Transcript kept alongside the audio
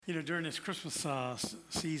During this Christmas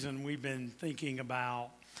season, we've been thinking about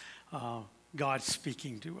God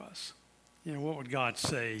speaking to us. What would God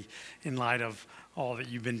say in light of all that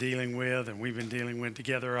you've been dealing with and we've been dealing with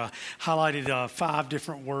together? Highlighted 5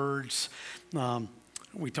 different words.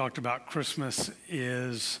 We talked about Christmas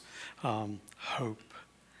is hope,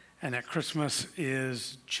 and that Christmas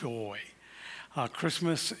is joy.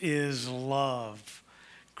 Christmas is love.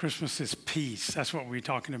 Christmas is peace. That's what we're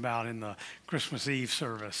talking about in the Christmas Eve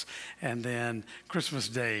service. And then Christmas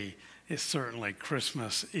Day is certainly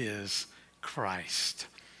Christmas is Christ.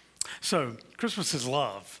 So Christmas is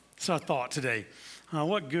love. So I thought today,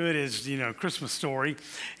 what good is, Christmas story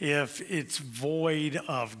if it's void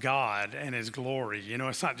of God and His glory?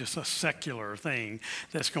 It's not just a secular thing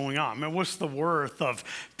that's going on. What's the worth of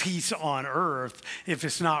peace on earth if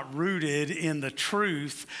it's not rooted in the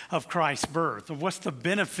truth of Christ's birth? What's the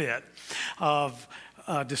benefit of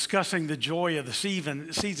discussing the joy of the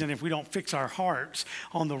season if we don't fix our hearts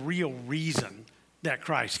on the real reason that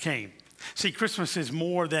Christ came? See, Christmas is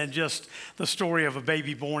more than just the story of a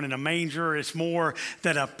baby born in a manger. It's more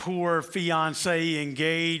than a poor fiancé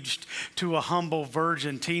engaged to a humble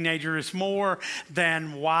virgin teenager. It's more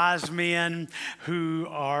than wise men who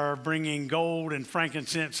are bringing gold and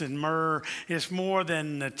frankincense and myrrh. It's more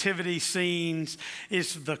than nativity scenes.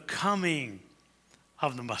 It's the coming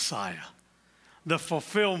of the Messiah, the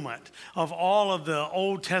fulfillment of all of the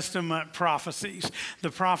Old Testament prophecies, the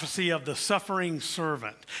prophecy of the suffering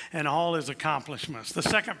servant and all his accomplishments. The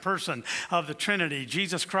second person of the Trinity,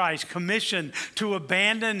 Jesus Christ, commissioned to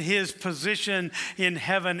abandon his position in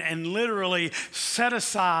heaven and literally set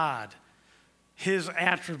aside his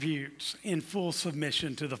attributes in full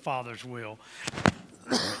submission to the Father's will.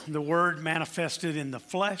 The Word manifested in the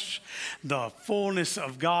flesh, the fullness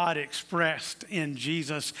of God expressed in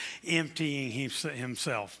Jesus emptying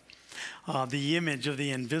himself. The image of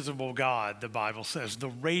the invisible God, the Bible says, the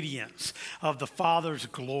radiance of the Father's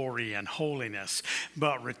glory and holiness,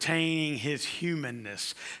 but retaining his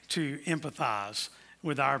humanness to empathize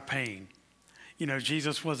with our pain.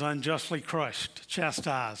 Jesus was unjustly crushed,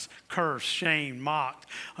 chastised, cursed, shamed, mocked,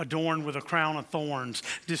 adorned with a crown of thorns,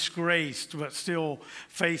 disgraced, but still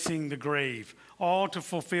facing the grave, all to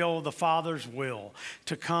fulfill the Father's will,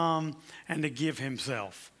 to come and to give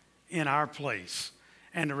himself in our place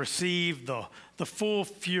and to receive the full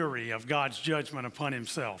fury of God's judgment upon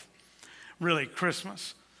himself. Really,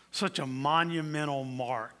 Christmas, such a monumental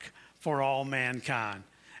mark for all mankind,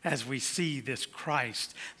 as we see this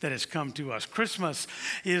Christ that has come to us. Christmas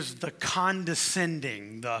is the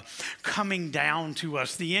condescending, the coming down to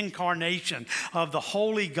us, the incarnation of the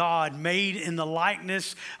holy God made in the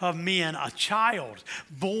likeness of men, a child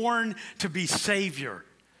born to be Savior,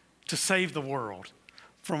 to save the world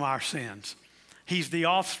from our sins. He's the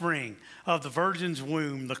offspring of the Virgin's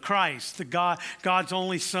womb, the Christ, God's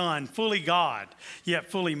only Son, fully God, yet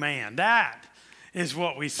fully man. That is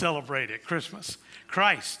what we celebrate at Christmas.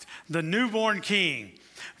 Christ, the newborn King,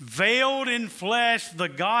 veiled in flesh, the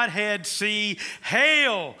Godhead see.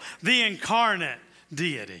 Hail the incarnate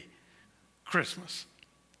deity. Christmas.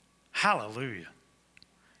 Hallelujah.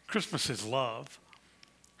 Christmas is love.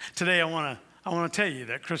 Today I want to tell you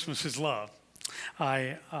that Christmas is love.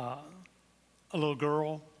 A little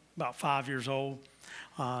girl, about 5 years old,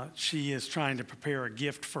 she is trying to prepare a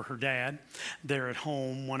gift for her dad. They're at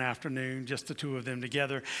home one afternoon, just the two of them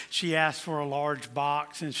together. She asks for a large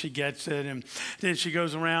box and she gets it. And then she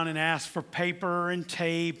goes around and asks for paper and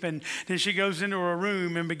tape. And then she goes into her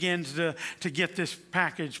room and begins to get this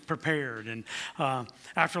package prepared. And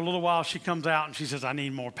after a little while, she comes out and she says, I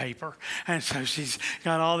need more paper. And so she's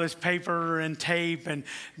got all this paper and tape. And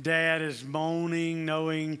Dad is moaning,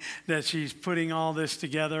 knowing that she's putting all this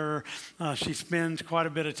together. She spends quite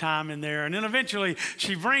a bit of time in there. And then eventually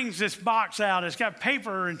she brings this box out. It's got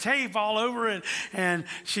paper and tape all over it. And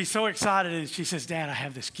she's so excited. And she says, Dad, I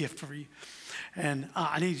have this gift for you. And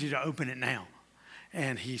I need you to open it now.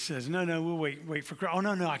 And he says, no, we'll wait for, oh,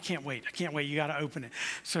 no, I can't wait. You got to open it.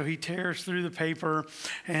 So he tears through the paper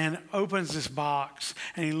and opens this box.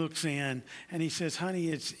 And he looks in and he says, honey,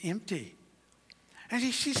 it's empty. And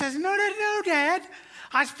she says, no, Dad.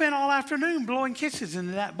 I spent all afternoon blowing kisses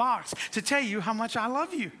into that box to tell you how much I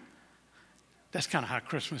love you. That's kind of how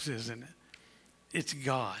Christmas is, isn't it? It's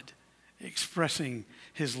God expressing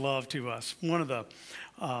his love to us. One of the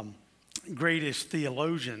greatest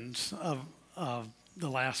theologians of the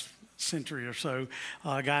last century or so,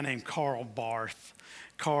 a guy named Karl Barth.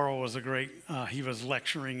 Karl was he was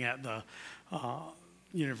lecturing at the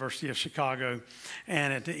University of Chicago.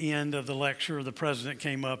 And at the end of the lecture, the president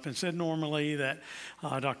came up and said normally that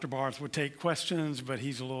Dr. Barth would take questions, but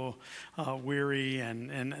he's a little weary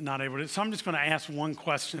and not able to. So I'm just going to ask one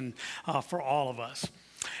question for all of us.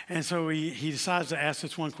 And so he decides to ask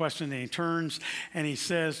this one question, and he turns and he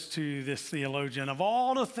says to this theologian, of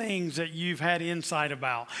all the things that you've had insight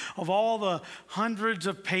about, of all the hundreds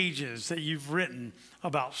of pages that you've written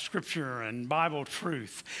about Scripture and Bible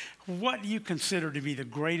truth, what do you consider to be the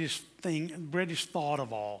greatest thought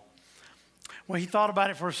of all? Well, he thought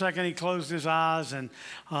about it for a second. He closed his eyes, and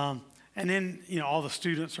then, all the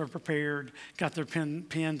students are prepared, got their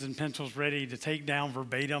pens and pencils ready to take down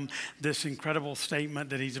verbatim this incredible statement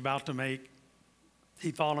that he's about to make.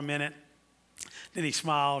 He thought a minute, then he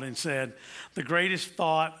smiled and said, the greatest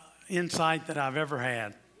insight that I've ever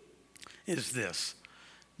had is this: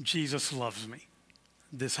 Jesus loves me.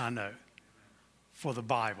 This I know, for the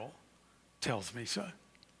Bible tells me so.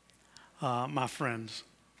 My friends,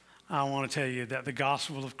 I want to tell you that the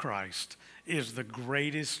gospel of Christ is the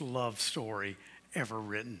greatest love story ever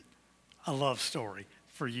written. A love story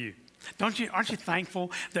for you. Aren't you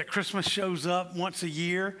thankful that Christmas shows up once a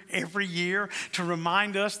year, every year, to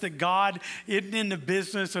remind us that God isn't in the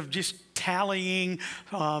business of just tallying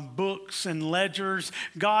books and ledgers.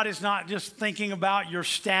 God is not just thinking about your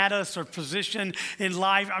status or position in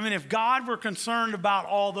life. I mean, if God were concerned about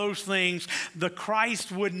all those things, the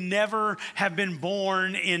Christ would never have been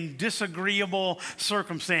born in disagreeable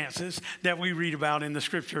circumstances that we read about in the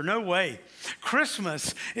Scripture. No way.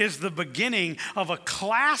 Christmas is the beginning of a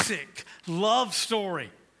classic love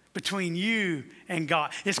story between you and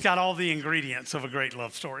God. It's got all the ingredients of a great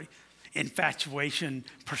love story. Infatuation,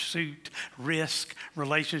 pursuit, risk,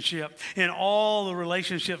 relationship. In all the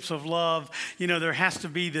relationships of love, there has to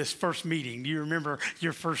be this first meeting. Do you remember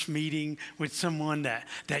your first meeting with someone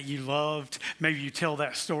that you loved? Maybe you tell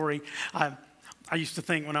that story. I used to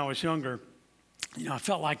think when I was younger, I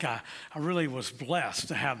felt like I really was blessed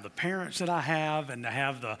to have the parents that I have and to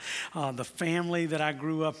have the family that I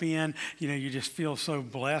grew up in. You just feel so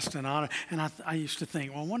blessed and honored. And I used to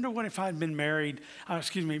think, well, I wonder what if I'd been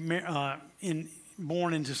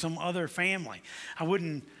born into some other family. I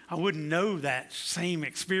wouldn't know that same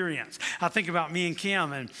experience. I think about me and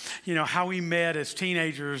Kim and, how we met as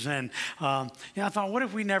teenagers. And, I thought, what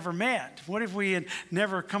if we never met? What if we had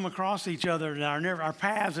never come across each other and our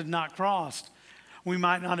paths had not crossed? We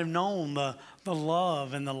might not have known the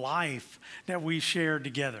love and the life that we shared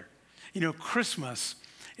together. Christmas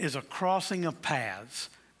is a crossing of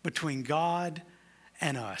paths between God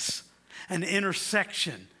and us, an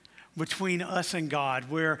intersection between us and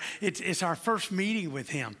God, where it's our first meeting with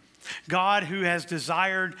Him. God, who has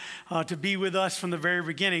desired to be with us from the very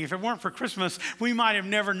beginning. If it weren't for Christmas, we might have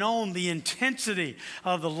never known the intensity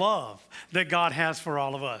of the love that God has for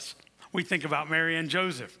all of us. We think about Mary and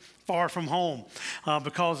Joseph, far from home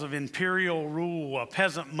because of imperial rule, a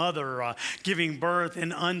peasant mother giving birth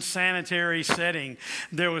in unsanitary setting.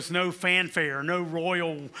 There was no fanfare, no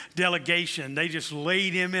royal delegation. They just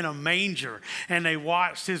laid him in a manger and they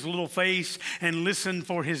watched his little face and listened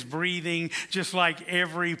for his breathing, just like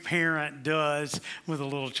every parent does with a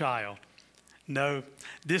little child. No,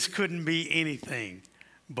 this couldn't be anything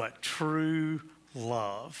but true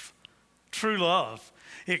love. True love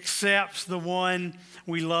accepts the one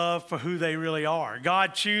we love for who they really are.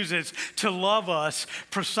 God chooses to love us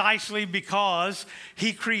precisely because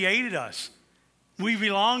He created us. We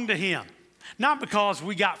belong to Him. Not because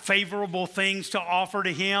we got favorable things to offer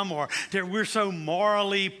to Him or that we're so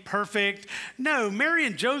morally perfect. No, Mary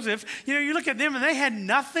and Joseph, you look at them and they had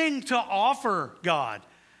nothing to offer God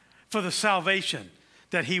for the salvation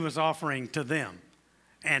that He was offering to them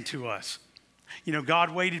and to us.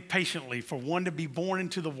 God waited patiently for one to be born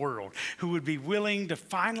into the world who would be willing to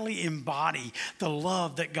finally embody the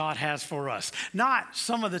love that God has for us. Not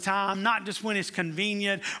some of the time, not just when it's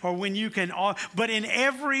convenient or when you can, but in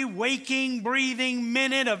every waking, breathing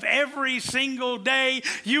minute of every single day,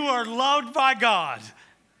 you are loved by God.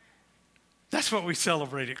 That's what we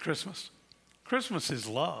celebrate at Christmas. Christmas is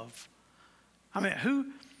love. I mean, who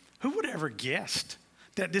would ever guessed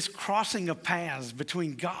that this crossing of paths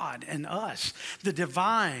between God and us, the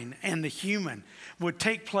divine and the human, would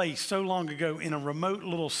take place so long ago in a remote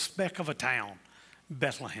little speck of a town,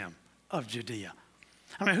 Bethlehem of Judea?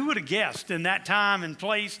 I mean, who would have guessed in that time and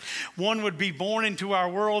place one would be born into our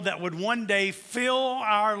world that would one day fill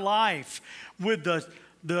our life with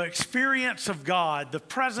the experience of God, the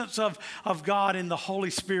presence of God in the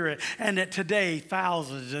Holy Spirit, and that today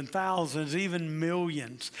thousands and thousands, even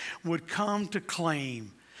millions, would come to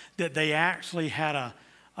claim that they actually had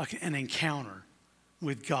an encounter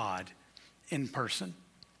with God in person.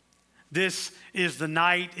 This is the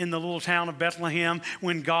night in the little town of Bethlehem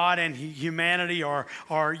when God and humanity are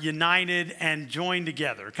united and joined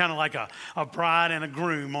together, kind of like a bride and a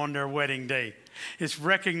groom on their wedding day. It's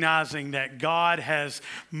recognizing that God has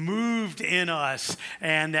moved in us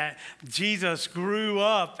and that Jesus grew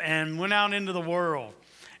up and went out into the world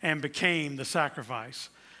and became the sacrifice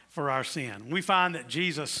for our sin. We find that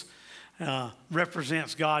Jesus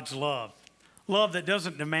represents God's love that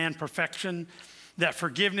doesn't demand perfection, that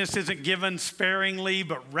forgiveness isn't given sparingly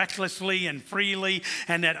but recklessly and freely,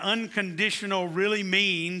 and that unconditional really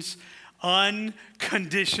means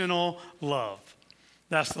unconditional love.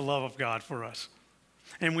 That's the love of God for us.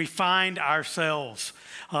 And we find ourselves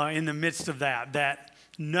in the midst of that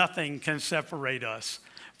nothing can separate us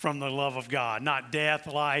from the love of God. Not death,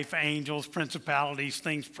 life, angels, principalities,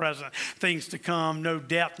 things present, things to come, no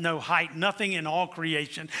depth, no height, nothing in all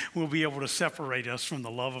creation will be able to separate us from the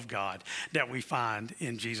love of God that we find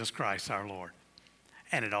in Jesus Christ our Lord.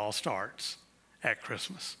 And it all starts at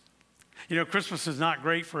Christmas. You know, Christmas is not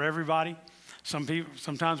great for everybody.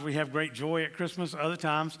 Sometimes we have great joy at Christmas. Other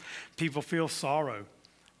times people feel sorrow,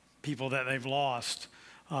 people that they've lost,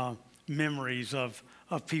 memories of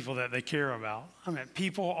people that they care about. I mean,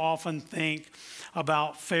 people often think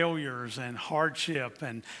about failures and hardship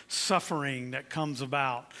and suffering that comes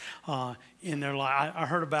about in their life. I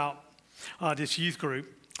heard about this youth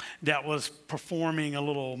group that was performing a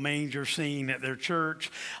little manger scene at their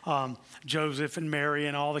church. Joseph and Mary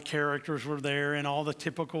and all the characters were there in all the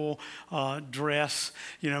typical dress.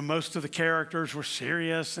 You know, most of the characters were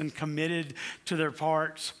serious and committed to their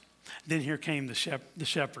parts. Then here came the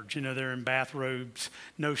shepherds. You know, they're in bathrobes,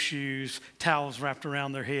 no shoes, towels wrapped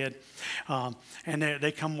around their head. And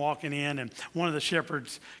they come walking in, and one of the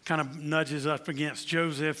shepherds kind of nudges up against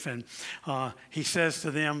Joseph, and he says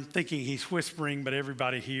to them, thinking he's whispering, but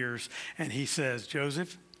everybody hears, and he says,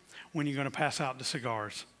 "Joseph, when are you going to pass out the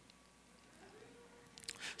cigars?"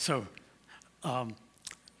 So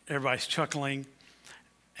everybody's chuckling,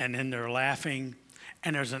 and then they're laughing.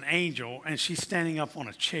 And there's an angel, and she's standing up on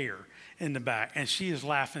a chair in the back, and she is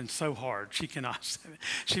laughing so hard she cannot.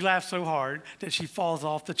 She laughs so hard that she falls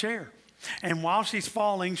off the chair. And while she's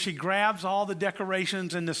falling, she grabs all the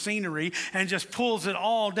decorations and the scenery and just pulls it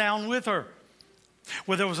all down with her.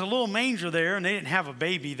 Well, there was a little manger there, and they didn't have a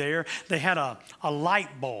baby there. They had a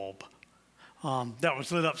light bulb that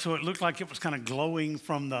was lit up, so it looked like it was kind of glowing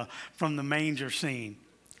from the manger scene.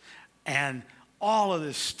 And all of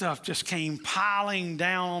this stuff just came piling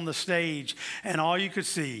down on the stage, and all you could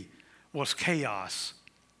see was chaos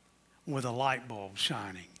with a light bulb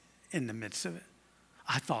shining in the midst of it.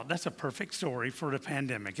 I thought, that's a perfect story for the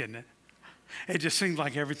pandemic, isn't it? It just seems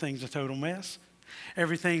like everything's a total mess.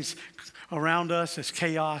 Everything's around us is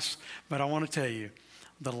chaos, but I want to tell you,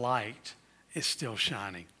 the light is still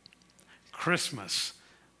shining. Christmas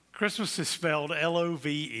is spelled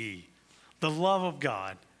L-O-V-E. The love of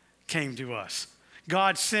God came to us.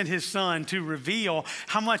 God sent his son to reveal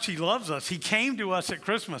how much he loves us. He came to us at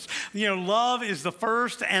Christmas. You know, love is the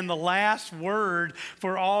first and the last word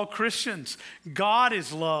for all Christians. God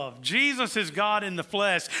is love. Jesus is God in the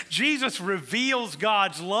flesh. Jesus reveals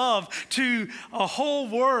God's love to a whole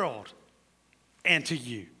world and to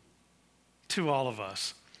you, to all of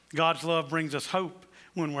us. God's love brings us hope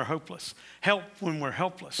when we're hopeless, help when we're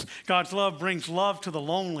helpless. God's love brings love to the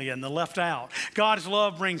lonely and the left out. God's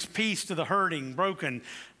love brings peace to the hurting, broken,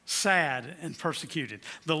 sad, and persecuted.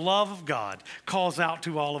 The love of God calls out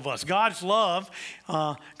to all of us. God's love,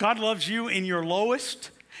 God loves you in your lowest,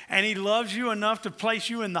 and he loves you enough to place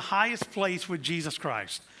you in the highest place with Jesus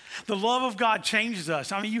Christ. The love of God changes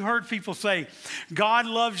us. I mean, you heard people say, God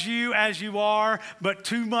loves you as you are, but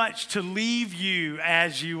too much to leave you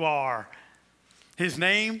as you are. His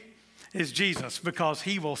name is Jesus because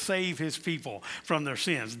he will save his people from their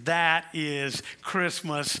sins. That is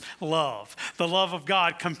Christmas love. The love of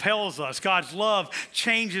God compels us. God's love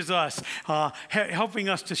changes us, helping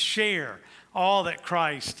us to share all that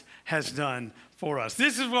Christ has done for us.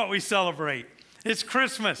 This is what we celebrate. It's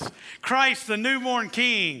Christmas. Christ, the newborn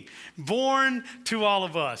King, born to all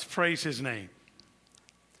of us. Praise his name.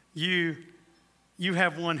 You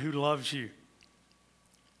have one who loves you.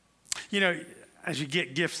 You know, as you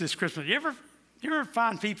get gifts this Christmas, you ever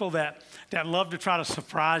find people that love to try to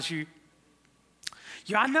surprise you?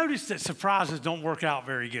 I noticed that surprises don't work out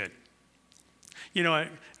very good. You know,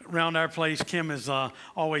 around our place, Kim is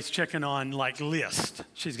always checking on like lists.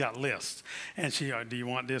 She's got lists, and she, do you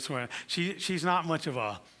want this one? She's not much of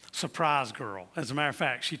a surprise girl. As a matter of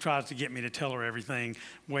fact, she tries to get me to tell her everything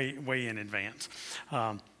way in advance.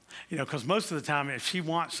 Because most of the time, if she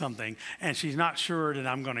wants something and she's not sure that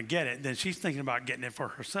I'm going to get it, then she's thinking about getting it for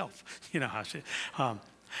herself. How she,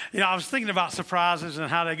 I was thinking about surprises and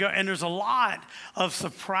how they go. And there's a lot of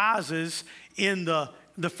surprises in the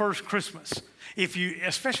first Christmas.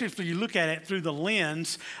 Especially if you look at it through the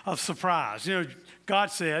lens of surprise.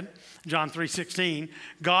 God said, John 3:16,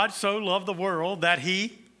 God so loved the world that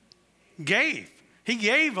he gave. He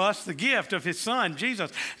gave us the gift of his son,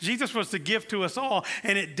 Jesus. Jesus was the gift to us all.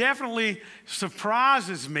 And it definitely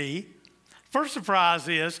surprises me. First surprise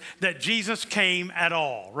is that Jesus came at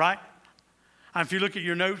all, right? If you look at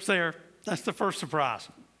your notes there, that's the first surprise.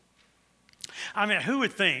 Who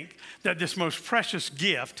would think that this most precious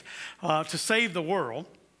gift to save the world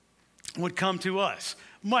would come to us?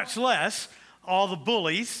 Much less all the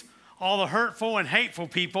bullies, all the hurtful and hateful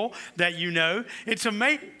people that you know. It's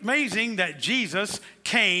amazing that Jesus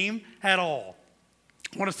came at all.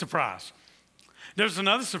 What a surprise. There's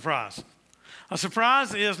another surprise. A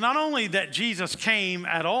surprise is not only that Jesus came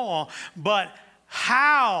at all, but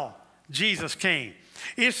how Jesus came.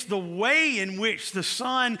 It's the way in which the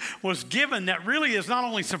Son was given that really is not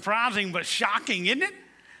only surprising but shocking, isn't it?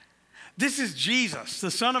 This is Jesus,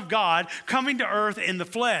 the Son of God, coming to earth in the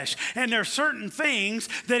flesh. And there are certain things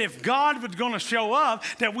that if God was going to show up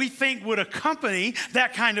that we think would accompany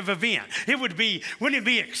that kind of event. Wouldn't it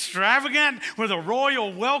be extravagant with a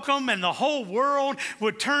royal welcome and the whole world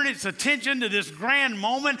would turn its attention to this grand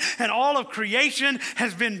moment and all of creation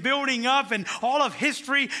has been building up and all of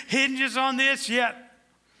history hinges on this? Yet,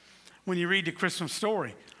 when you read the Christmas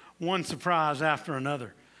story, one surprise after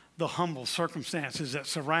another. The humble circumstances that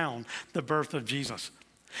surround the birth of Jesus.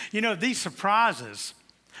 These surprises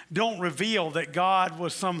don't reveal that God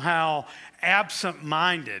was somehow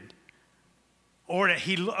absent-minded or that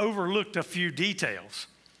he overlooked a few details.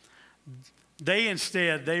 They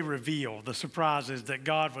reveal the surprises that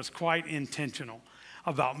God was quite intentional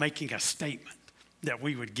about making a statement that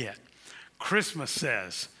we would get. Christmas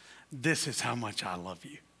says, this is how much I love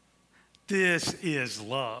you. This is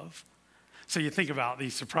love. So you think about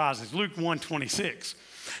these surprises. Luke 1:26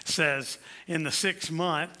 says, in the 6th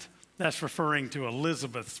month, that's referring to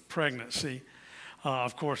Elizabeth's pregnancy.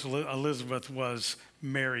 Of course, Elizabeth was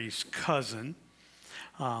Mary's cousin.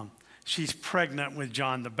 She's pregnant with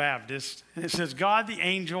John the Baptist. And it says, God the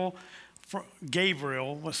angel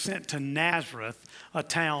Gabriel was sent to Nazareth, a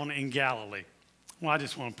town in Galilee. Well, I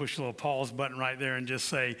just want to push a little pause button right there and just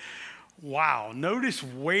say, wow, notice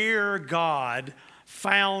where God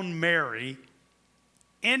found Mary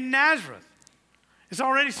in Nazareth. It's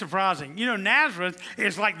already surprising. Nazareth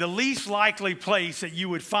is like the least likely place that you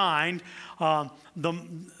would find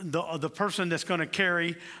the person that's going to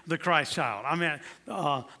carry the Christ child.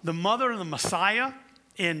 The mother of the Messiah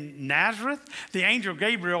in Nazareth, the angel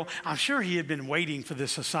Gabriel, I'm sure he had been waiting for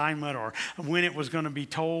this assignment or when it was going to be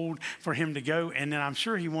told for him to go. And then I'm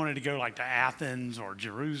sure he wanted to go like to Athens or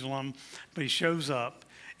Jerusalem, but he shows up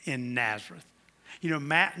in Nazareth.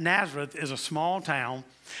 Nazareth is a small town.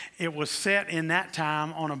 It was set in that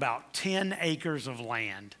time on about 10 acres of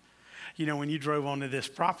land. When you drove onto this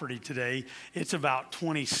property today, it's about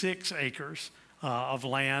 26 acres of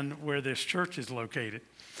land where this church is located.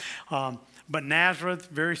 But Nazareth,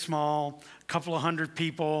 very small, a couple of hundred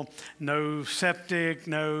people, no septic,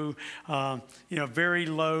 no, very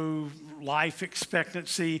low life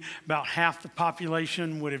expectancy. About half the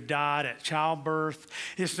population would have died at childbirth.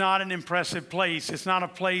 It's not an impressive place. It's not a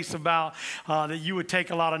place that you would take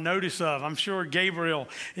a lot of notice of. I'm sure Gabriel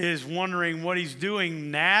is wondering what he's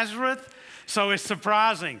doing. Nazareth? So it's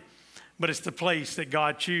surprising. But it's the place that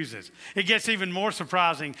God chooses. It gets even more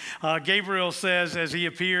surprising. Gabriel says as he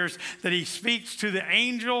appears that he speaks to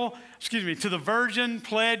the virgin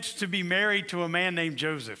pledged to be married to a man named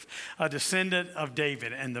Joseph, a descendant of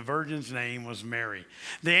David, and the virgin's name was Mary.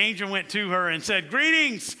 The angel went to her and said,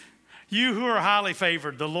 greetings, you who are highly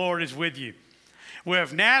favored, the Lord is with you. Well,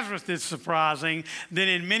 if Nazareth is surprising, then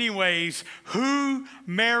in many ways, who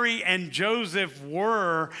Mary and Joseph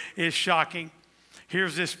were is shocking.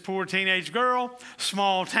 Here's this poor teenage girl,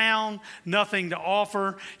 small town, nothing to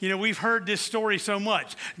offer. We've heard this story so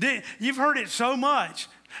much. You've heard it so much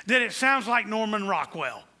that it sounds like Norman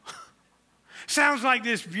Rockwell. Sounds like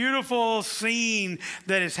this beautiful scene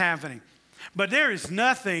that is happening. But there is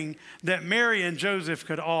nothing that Mary and Joseph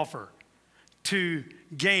could offer to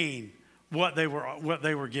gain what they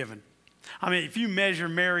were given. If you measure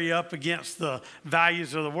Mary up against the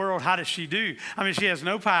values of the world, how does she do? She has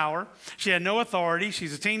no power. She had no authority.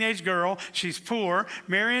 She's a teenage girl. She's poor.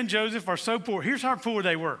 Mary and Joseph are so poor. Here's how poor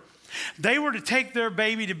they were. They were to take their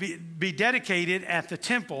baby to be dedicated at the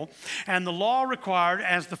temple, and the law required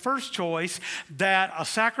as the first choice that a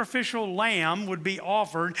sacrificial lamb would be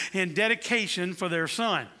offered in dedication for their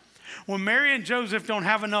son. Well, Mary and Joseph don't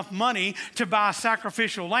have enough money to buy a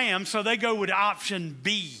sacrificial lamb, so they go with option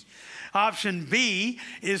B. Option B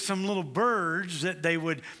is some little birds that they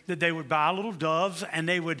would buy, little doves, and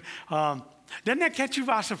they would. Doesn't that catch you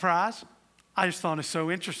by surprise? I just thought it's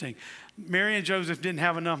so interesting. Mary and Joseph didn't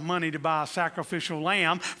have enough money to buy a sacrificial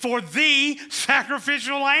lamb for the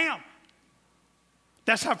sacrificial lamb.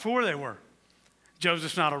 That's how poor they were.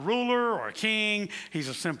 Joseph's not a ruler or a king. He's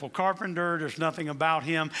a simple carpenter. There's nothing about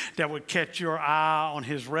him that would catch your eye on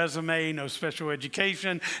his resume. No special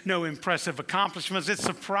education, no impressive accomplishments. It's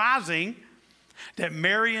surprising that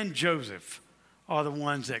Mary and Joseph are the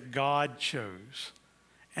ones that God chose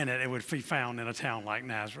and that it would be found in a town like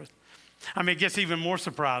Nazareth. I mean, it gets even more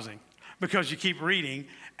surprising because you keep reading,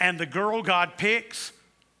 and the girl God picks,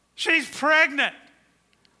 she's pregnant.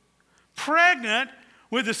 Pregnant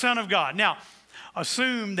with the Son of God. Now,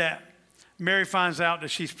 assume that Mary finds out that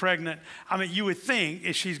she's pregnant. I mean, you would think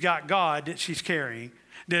if she's got God that she's carrying,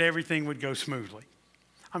 that everything would go smoothly.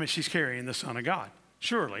 I mean, she's carrying the Son of God.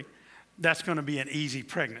 Surely, that's going to be an easy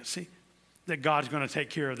pregnancy, that God's going to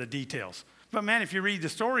take care of the details. But man, if you read the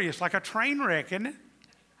story, it's like a train wreck, isn't it?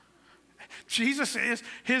 Jesus is,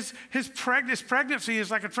 his pregnancy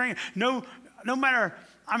is like a train. No matter,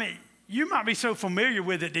 I mean, you might be so familiar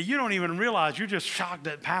with it that you don't even realize, you're just shocked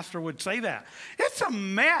that pastor would say that. It's a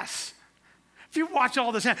mess. If you watch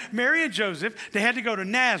all this, Mary and Joseph, they had to go to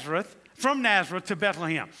Nazareth, from Nazareth to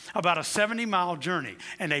Bethlehem, about a 70-mile journey,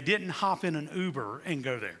 and they didn't hop in an Uber and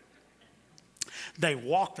go there. They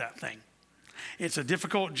walked that thing. It's a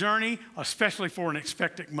difficult journey, especially for an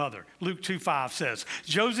expectant mother. Luke 2:5 says,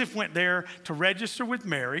 Joseph went there to register with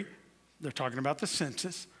Mary. They're talking about the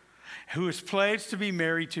census, who was pledged to be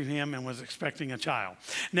married to him and was expecting a child.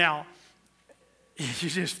 Now, if you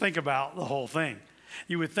just think about the whole thing,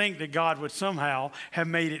 you would think that God would somehow have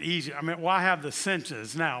made it easier. I mean, why have the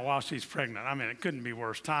census now while she's pregnant? I mean, it couldn't be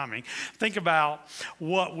worse timing. Think about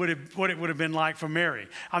what it would have been like for Mary.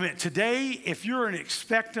 I mean, today, if you're an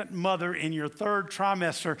expectant mother in your third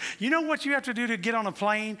trimester, you know what you have to do to get on a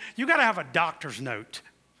plane? You got to have a doctor's note.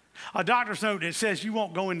 A doctor's note that says you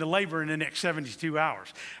won't go into labor in the next 72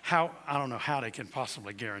 hours. I don't know how they can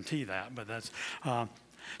possibly guarantee that, but that's...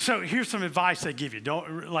 So here's some advice they give you. Don't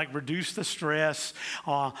reduce the stress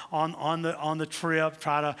on the trip.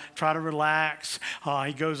 Try to relax.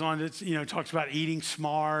 He goes on to talks about eating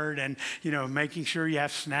smart and making sure you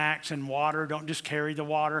have snacks and water. Don't just carry the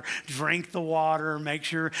water. Drink the water. Make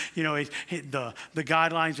sure the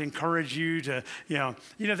guidelines encourage you to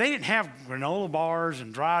they didn't have granola bars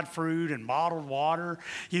and dried fruit and bottled water.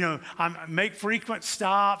 Make frequent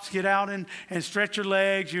stops. Get out and stretch your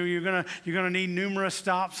legs. You're gonna need numerous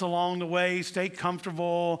stops along the way. Stay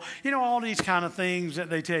comfortable. All these kind of things that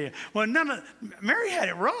they tell you. Well, Mary had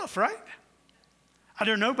it rough, right?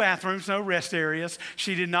 There are no bathrooms, no rest areas.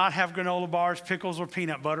 She did not have granola bars, pickles, or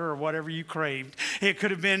peanut butter, or whatever you craved. It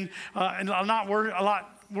could have been a lot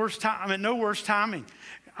worse time. I mean, no worse timing.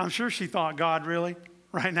 I'm sure she thought, God, really,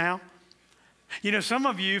 right now? Some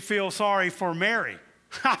of you feel sorry for Mary.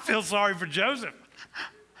 I feel sorry for Joseph.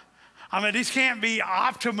 I mean, these can't be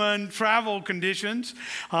optimum travel conditions.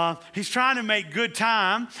 He's trying to make good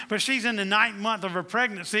time, but she's in the 9th month of her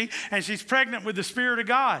pregnancy, and she's pregnant with the Spirit of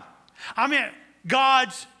God. I mean,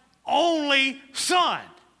 God's only son,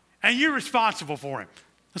 and you're responsible for him.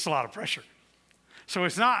 That's a lot of pressure. So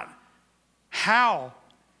it's not how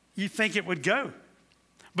you think it would go.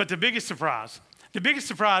 But the biggest surprise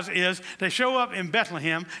is they show up in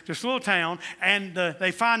Bethlehem, this little town, and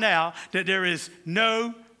they find out that there is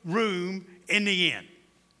no room in the inn.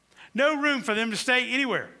 No room for them to stay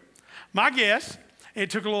anywhere. My guess, it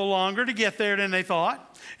took a little longer to get there than they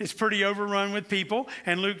thought. It's pretty overrun with people.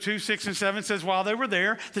 And Luke 2:6-7 says, while they were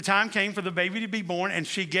there, the time came for the baby to be born, and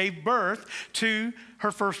she gave birth to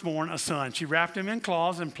her firstborn, a son. She wrapped him in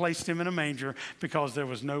cloths and placed him in a manger because there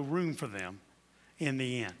was no room for them in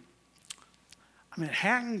the inn. I mean,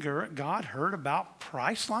 hadn't God heard about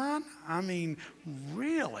Priceline? I mean,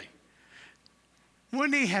 really?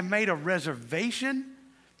 Wouldn't he have made a reservation?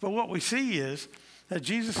 But what we see is that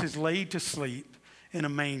Jesus is laid to sleep in a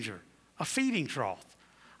manger, a feeding trough.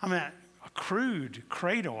 I mean, a crude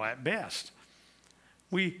cradle at best.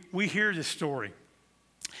 We hear this story,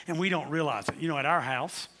 and we don't realize it. At our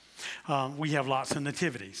house, We have lots of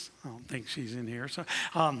nativities. I don't think she's in here.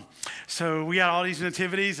 So we got all these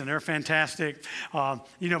nativities, and they're fantastic. But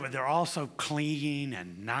they're also clean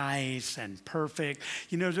and nice and perfect.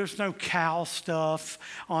 There's no cow stuff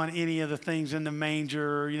on any of the things in the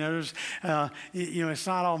manger. There's, it's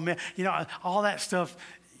not all, all that stuff.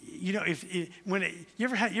 You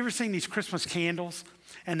ever seen these Christmas candles?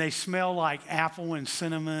 And they smell like apple and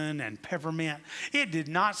cinnamon and peppermint. It did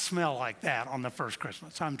not smell like that on the first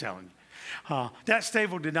Christmas, I'm telling you. That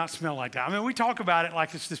stable did not smell like that. I mean, we talk about it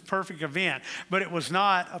like it's this perfect event, but it was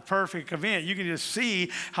not a perfect event. You can just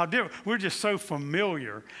see how different. We're just so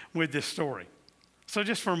familiar with this story. So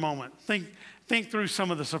just for a moment, think through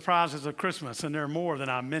some of the surprises of Christmas, and there are more than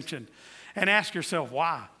I mentioned, and ask yourself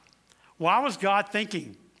why. Why was God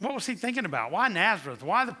thinking? What was he thinking about? Why Nazareth?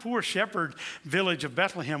 Why the poor shepherd village of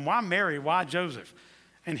Bethlehem? Why Mary? Why Joseph?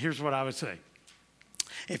 And here's what I would say.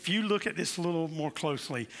 If you look at this a little more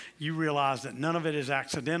closely, you realize that none of it is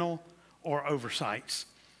accidental or oversights,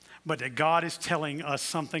 but that God is telling us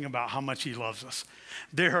something about how much he loves us.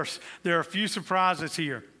 There are a few surprises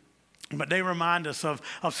here, but they remind us of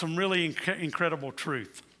some really incredible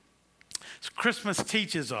truth. Christmas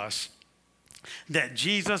teaches us that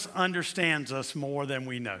Jesus understands us more than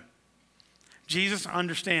we know. Jesus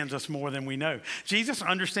understands us more than we know. Jesus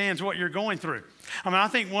understands what you're going through. I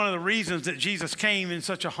think one of the reasons that Jesus came in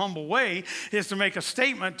such a humble way is to make a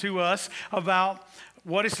statement to us about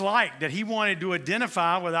what it's like, that he wanted to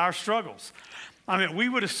identify with our struggles. We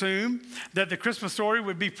would assume that the Christmas story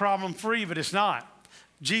would be problem-free, but it's not.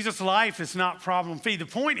 Jesus' life is not problem-free. The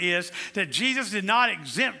point is that Jesus did not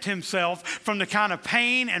exempt himself from the kind of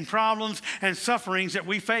pain and problems and sufferings that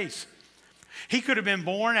we face. He could have been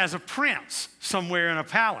born as a prince somewhere in a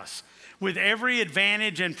palace with every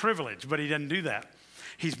advantage and privilege, but he doesn't do that.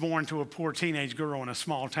 He's born to a poor teenage girl in a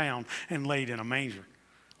small town and laid in a manger.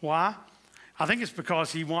 Why? I think it's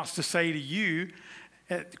because he wants to say to you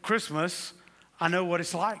at Christmas, I know what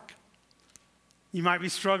it's like. You might be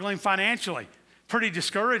struggling financially. Pretty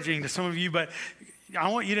discouraging to some of you, but I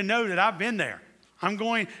want you to know that I've been there. I'm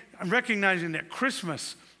recognizing that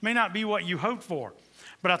Christmas may not be what you hoped for,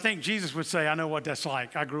 but I think Jesus would say, I know what that's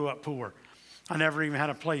like. I grew up poor. I never even had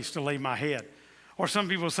a place to lay my head. Or some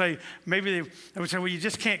people say, maybe they would say, well, you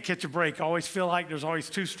just can't catch a break. I always feel like there's always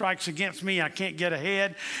two strikes against me. I can't get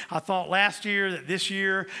ahead. I thought last year that this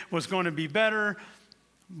year was going to be better,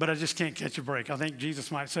 but I just can't catch a break. I think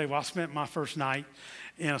Jesus might say, well, I spent my first night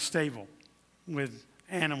in a stable with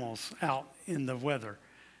animals out in the weather,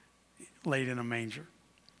 laid in a manger.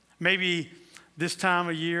 Maybe this time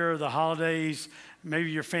of year, the holidays,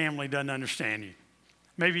 maybe your family doesn't understand you.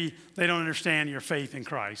 Maybe they don't understand your faith in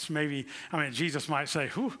Christ. Jesus might say,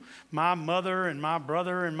 my mother and my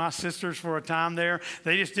brother and my sisters for a time there,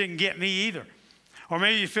 they just didn't get me either. Or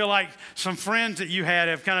maybe you feel like some friends that you had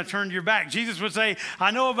have kind of turned your back. Jesus would say,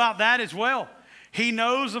 I know about that as well. He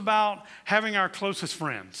knows about having our closest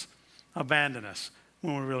friends abandon us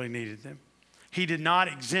when we really needed them. He did not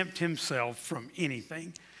exempt himself from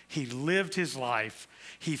anything. He lived his life.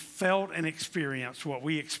 He felt and experienced what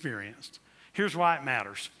we experienced. Here's why it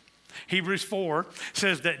matters. Hebrews 4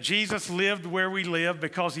 says that Jesus lived where we live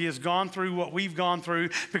because he has gone through what we've gone through,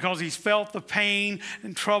 because he's felt the pain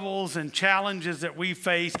and troubles and challenges that we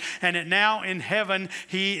face, and that now in heaven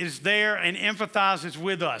he is there and empathizes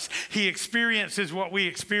with us. He experiences what we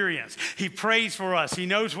experience. He prays for us. He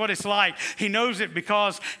knows what it's like. He knows it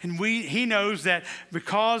he knows that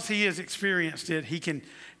because he has experienced it,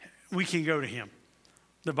 we can go to him.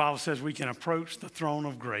 The Bible says we can approach the throne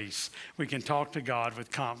of grace. We can talk to God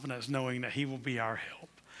with confidence, knowing that he will be our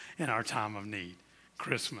help in our time of need.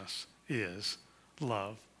 Christmas is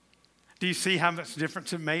love. Do you see how much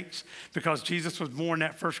difference it makes? Because Jesus was born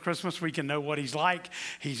that first Christmas, we can know what he's like.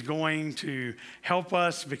 He's going to help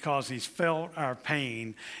us because he's felt our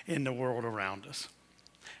pain in the world around us.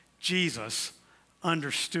 Jesus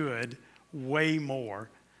understood way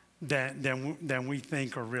more than we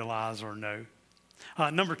think or realize or know.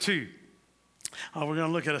 Number two, we're going to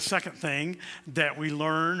look at a second thing that we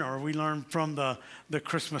learn from the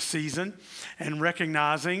Christmas season, and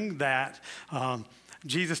recognizing that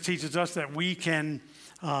Jesus teaches us that we can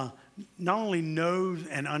not only know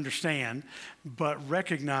and understand, but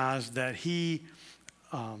recognize that he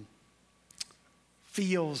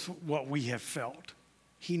feels what we have felt.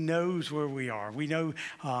 He knows where we are. We know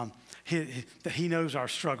that he knows our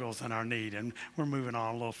struggles and our need, and we're moving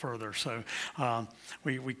on a little further. So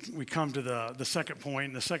we come to the second point,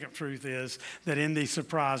 and the second truth is that in these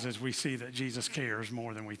surprises, we see that Jesus cares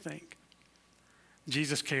more than we think.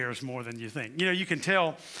 Jesus cares more than you think. You know, you can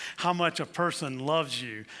tell how much a person loves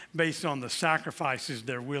you based on the sacrifices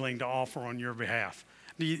they're willing to offer on your behalf.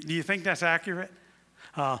 Do you think that's accurate?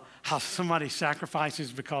 How somebody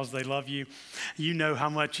sacrifices because they love you. You know how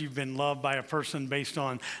much you've been loved by a person based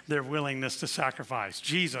on their willingness to sacrifice.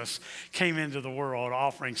 Jesus came into the world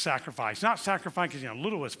offering sacrifice. Not sacrifice as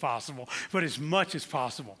little as possible, but as much as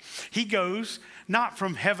possible. He goes not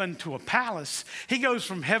from heaven to a palace. He goes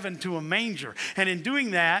from heaven to a manger. And in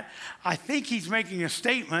doing that, I think he's making a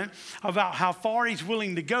statement about how far he's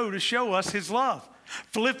willing to go to show us his love.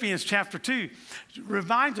 Philippians chapter 2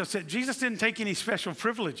 reminds us that Jesus didn't take any special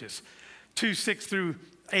privileges.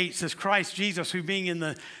 2:6-8 says, Christ Jesus, who being in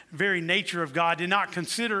the very nature of God, did not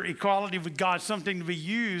consider equality with God something to be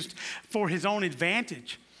used for his own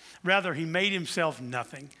advantage. Rather, he made himself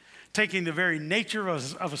nothing, taking the very nature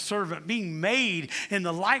of a servant, being made in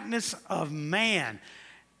the likeness of man,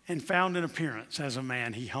 and found in appearance as a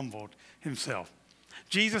man, he humbled himself.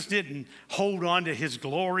 Jesus didn't hold on to his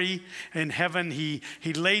glory in heaven. He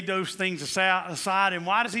laid those things aside. And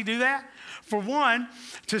why does he do that? For one,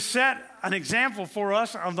 to set an example for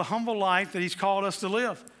us of the humble life that he's called us to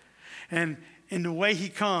live. And in the way he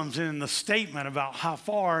comes and in the statement about how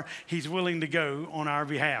far he's willing to go on our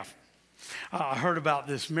behalf. I heard about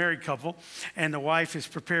this married couple, and the wife is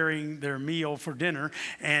preparing their meal for dinner,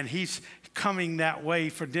 and he's coming that way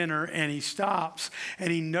for dinner, and he stops,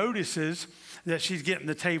 and he notices that she's getting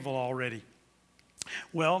the table already.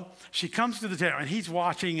 Well, she comes to the table, and he's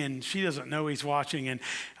watching, and she doesn't know he's watching, and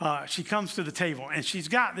she comes to the table, and she's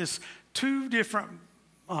got this 2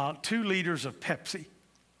 liters of Pepsi.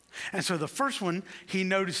 And so the first one he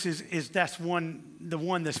notices is the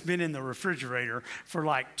one that's been in the refrigerator for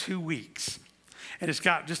like 2 weeks. And it's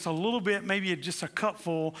got just a little bit, maybe just a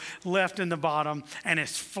cupful left in the bottom, and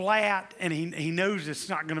it's flat, and he knows it's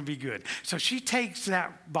not going to be good. So she takes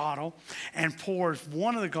that bottle and pours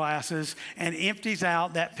one of the glasses and empties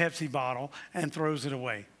out that Pepsi bottle and throws it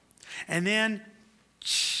away. And then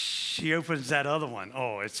she opens that other one.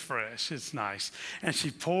 Oh, it's fresh. It's nice. And she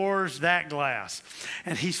pours that glass.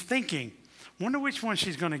 And he's thinking, wonder which one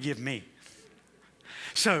she's going to give me.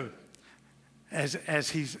 So as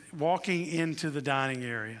he's walking into the dining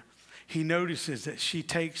area, he notices that she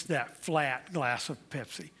takes that flat glass of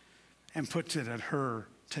Pepsi and puts it at her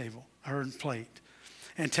table, her plate,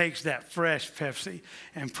 and takes that fresh Pepsi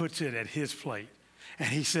and puts it at his plate. And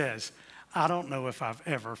he says, I don't know if I've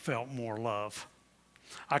ever felt more love.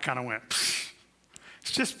 I kind of went, psh,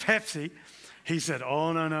 it's just Pepsi. He said,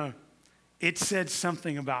 oh, no. It said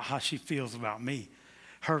something about how she feels about me.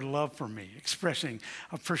 Her love for me, expressing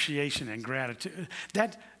appreciation and gratitude.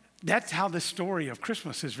 That's how the story of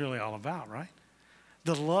Christmas is really all about, right?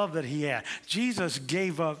 The love that he had. Jesus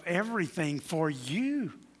gave up everything for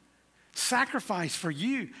you. Sacrifice for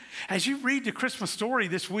you. As you read the Christmas story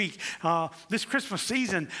this week, this Christmas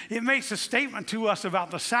season, it makes a statement to us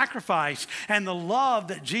about the sacrifice and the love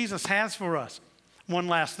that Jesus has for us. One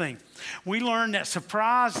last thing. We learn that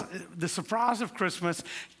the surprise of Christmas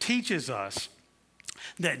teaches us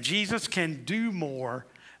that Jesus can do more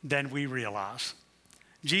than we realize.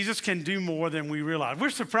 Jesus can do more than we realize. We're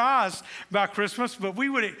surprised by Christmas, but we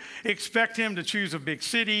would expect him to choose a big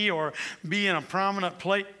city or be in a prominent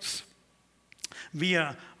place,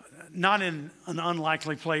 not in an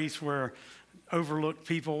unlikely place where overlooked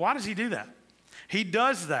people. Why does he do that? He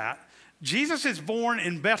does that. Jesus is born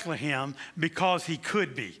in Bethlehem because he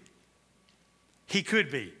could be. He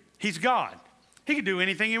could be. He's God. He could do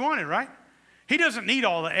anything he wanted, right? He doesn't need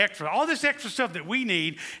all this extra stuff that we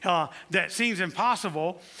need that seems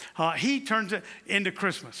impossible. He turns it into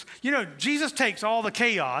Christmas. You know, Jesus takes all the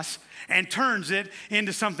chaos and turns it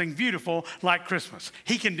into something beautiful like Christmas.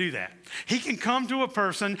 He can do that. He can come to a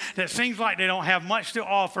person that seems like they don't have much to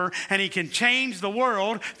offer, and he can change the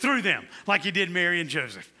world through them like he did Mary and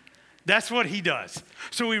Joseph. That's what he does.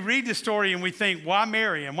 So we read the story and we think, why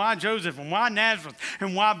Mary and why Joseph and why Nazareth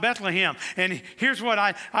and why Bethlehem? And here's what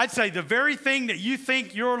I'd say, the very thing that you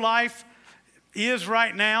think your life is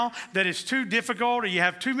right now, that is too difficult or you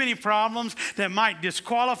have too many problems that might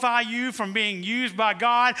disqualify you from being used by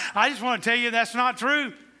God, I just want to tell you that's not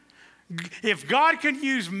true. If God can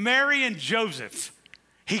use Mary and Joseph,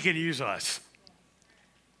 he can use us.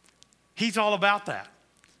 He's all about that.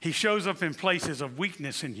 He shows up in places of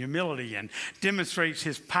weakness and humility and demonstrates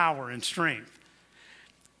his power and strength.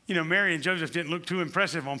 You know, Mary and Joseph didn't look too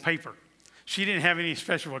impressive on paper. She didn't have any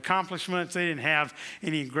special accomplishments. They didn't have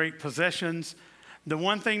any great possessions. The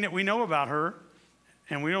one thing that we know about her,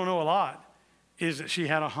 and we don't know a lot, is that she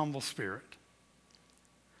had a humble spirit.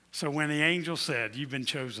 So when the angel said, you've been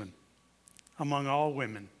chosen among all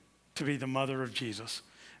women to be the mother of Jesus,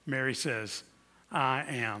 Mary says, I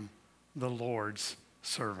am the Lord's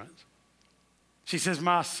servant. She says,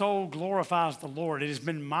 my soul glorifies the Lord. It has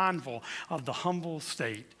been mindful of the humble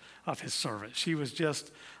state of his servant. She was just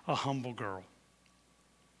a humble girl.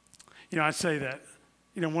 I'd say that,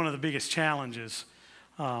 one of the biggest challenges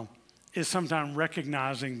is sometimes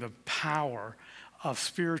recognizing the power of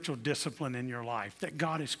spiritual discipline in your life, that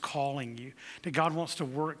God is calling you, that God wants to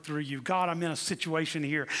work through you. God, I'm in a situation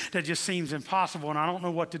here that just seems impossible and I don't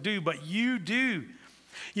know what to do, but you do.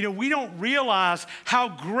 We don't realize how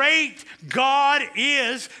great God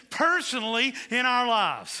is personally in our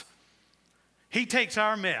lives. He takes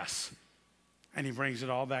our mess and he brings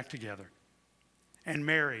it all back together. And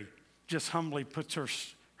Mary just humbly puts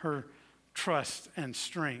her trust and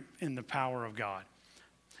strength in the power of God.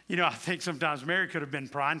 I think sometimes Mary could have been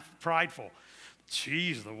prideful.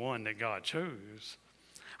 She's the one that God chose.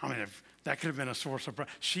 If that could have been a source of pride.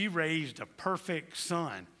 She raised a perfect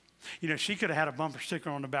son. She could have had a bumper sticker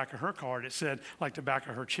on the back of her car that said, like the back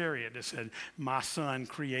of her chariot, that said, my son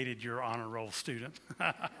created your honor roll student.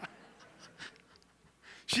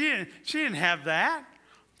 She didn't have that.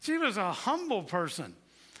 She was a humble person.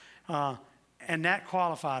 And that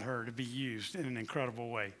qualified her to be used in an incredible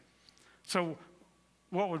way. So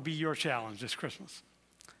what would be your challenge this Christmas?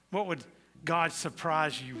 What would God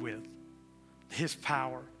surprise you with? His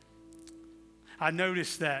power. I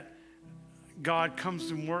noticed that God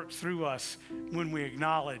comes and works through us when we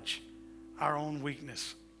acknowledge our own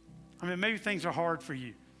weakness. Maybe things are hard for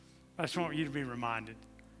you. I just want you to be reminded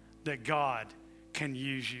that God can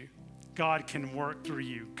use you. God can work through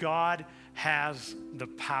you. God has the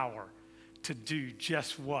power to do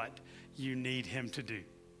just what you need him to do.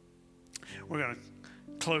 We're going to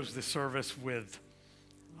close this service with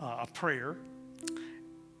a prayer.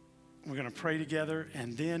 We're going to pray together,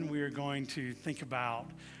 and then we are going to think about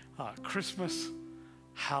Christmas,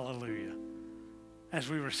 hallelujah, as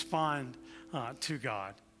we respond to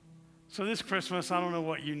God. So this Christmas, I don't know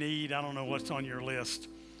what you need. I don't know what's on your list.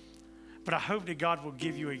 But I hope that God will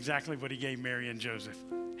give you exactly what he gave Mary and Joseph.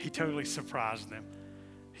 He totally surprised them.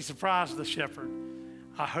 He surprised the shepherd.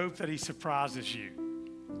 I hope that he surprises you.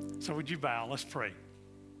 So would you bow? Let's pray.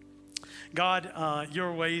 God,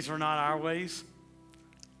 your ways are not our ways.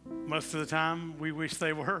 Most of the time, we wish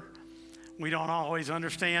they were. We don't always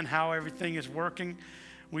understand how everything is working.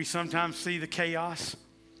 We sometimes see the chaos,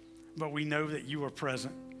 but we know that you are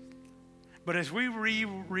present. But as we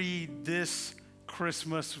reread this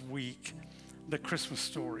Christmas week, the Christmas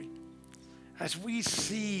story, as we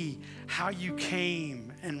see how you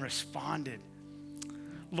came and responded,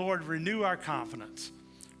 Lord, renew our confidence.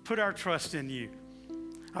 Put our trust in you.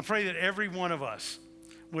 I pray that every one of us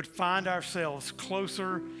would find ourselves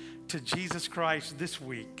closer to Jesus Christ this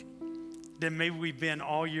week than maybe we've been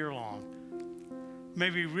all year long. May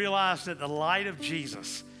we realize that the light of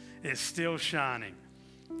Jesus is still shining.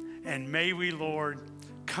 And may we, Lord,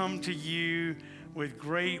 come to you with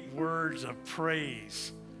great words of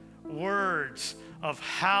praise, words of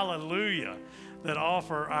hallelujah that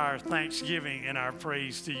offer our thanksgiving and our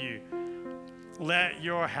praise to you. Let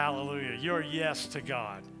your hallelujah, your yes to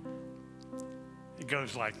God, it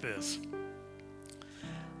goes like this.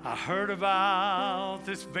 I heard about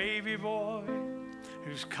this baby boy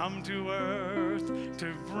who's come to earth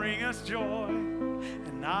to bring us joy.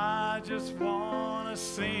 And I just want to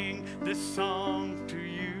sing this song to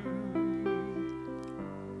you.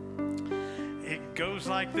 It goes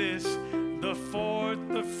like this. The fourth,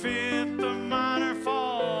 the fifth, the minor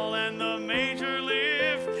fall, and the major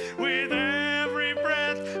lift. With every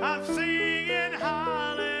breath I'm singing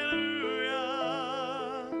hallelujah,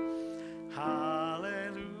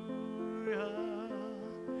 hallelujah,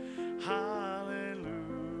 hallelujah,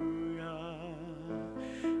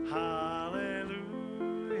 hallelujah,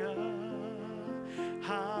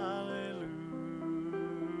 hallelujah.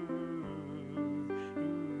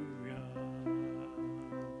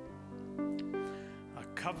 A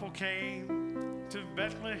couple came to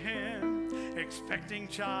Bethlehem, expecting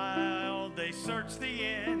child. They searched the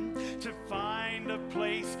inn to find a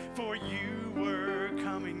place, for you were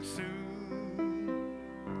coming soon.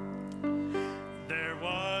 There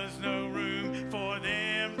was no room for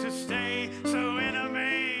them to stay, so in a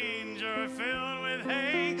manger filled with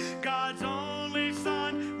hay, God's only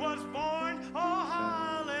son was born. Oh,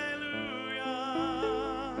 hallelujah,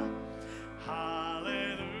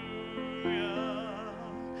 hallelujah,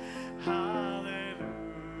 hallelujah,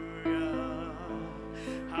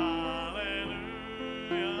 hallelujah,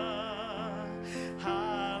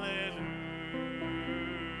 hallelujah.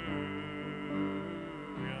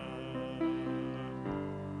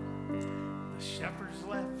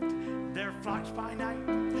 their flocks by night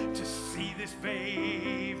to see this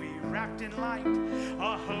baby wrapped in light.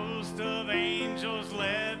 A host of angels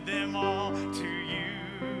led them all to you.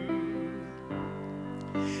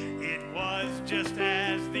 It was just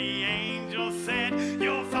as the angel said,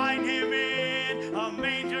 you'll find him in a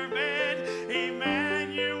manger bed,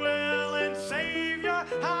 Emmanuel and Savior.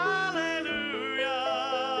 Hallelujah,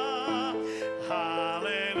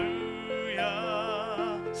 hallelujah.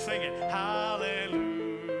 Sing it,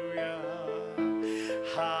 hallelujah,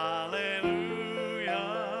 hallelujah,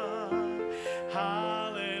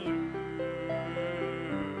 hallelujah.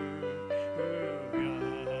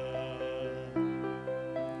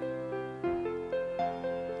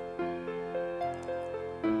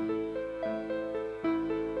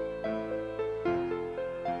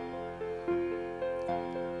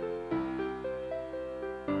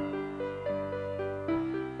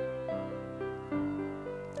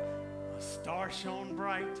 Star shone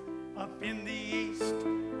bright up in the east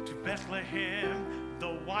to Bethlehem.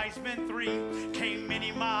 The wise men three came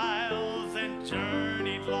many miles and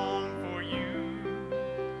journeyed long for you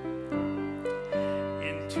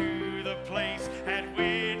into the place at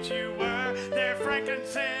which you were. Their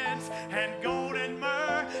frankincense and gold and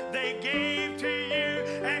myrrh they gave to you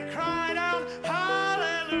and cried out,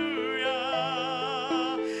 hallelujah,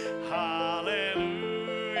 hallelujah,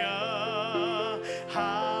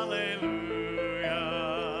 hallelujah.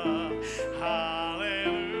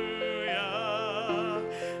 Hallelujah,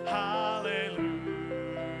 hallelujah.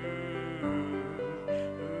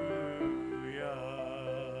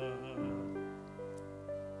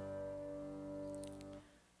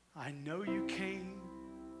 I know you came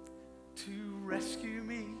to rescue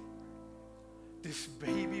me. This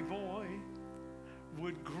baby boy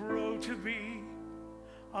would grow to be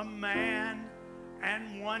a man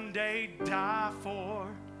and one day die for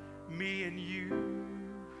me and you.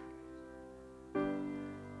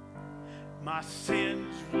 My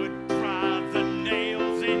sins would drive the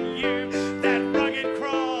nails in you. That rugged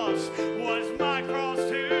cross was my cross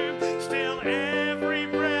too. Still every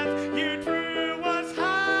breath you drew was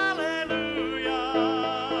hallelujah,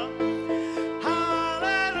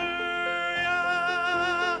 hallelujah,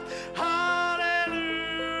 hallelujah,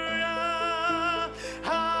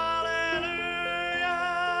 hallelujah,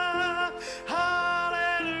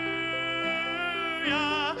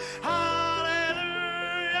 hallelujah,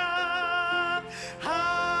 hallelujah.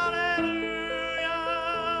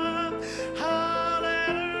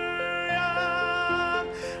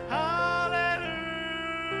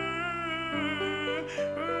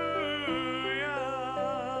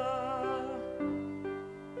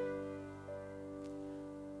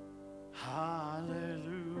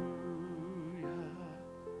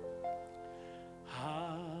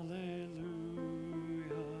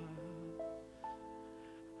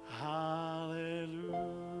 Hallelujah,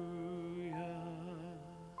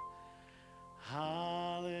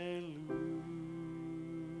 hallelujah,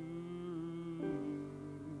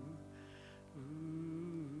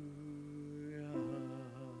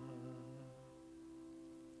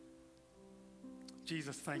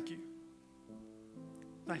 Jesus, thank you.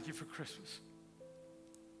 Thank you for Christmas.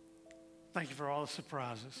 Thank you for all the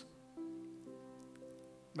surprises.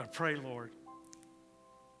 But I pray, Lord,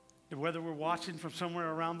 that whether we're watching from somewhere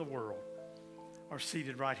around the world or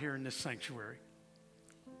seated right here in this sanctuary,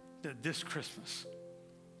 that this Christmas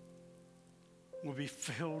will be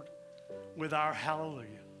filled with our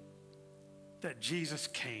hallelujah, that Jesus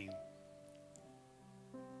came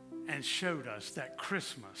and showed us that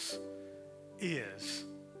Christmas is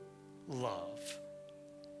love.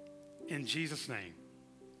 In Jesus' name,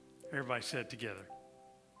 everybody said together,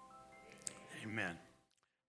 amen.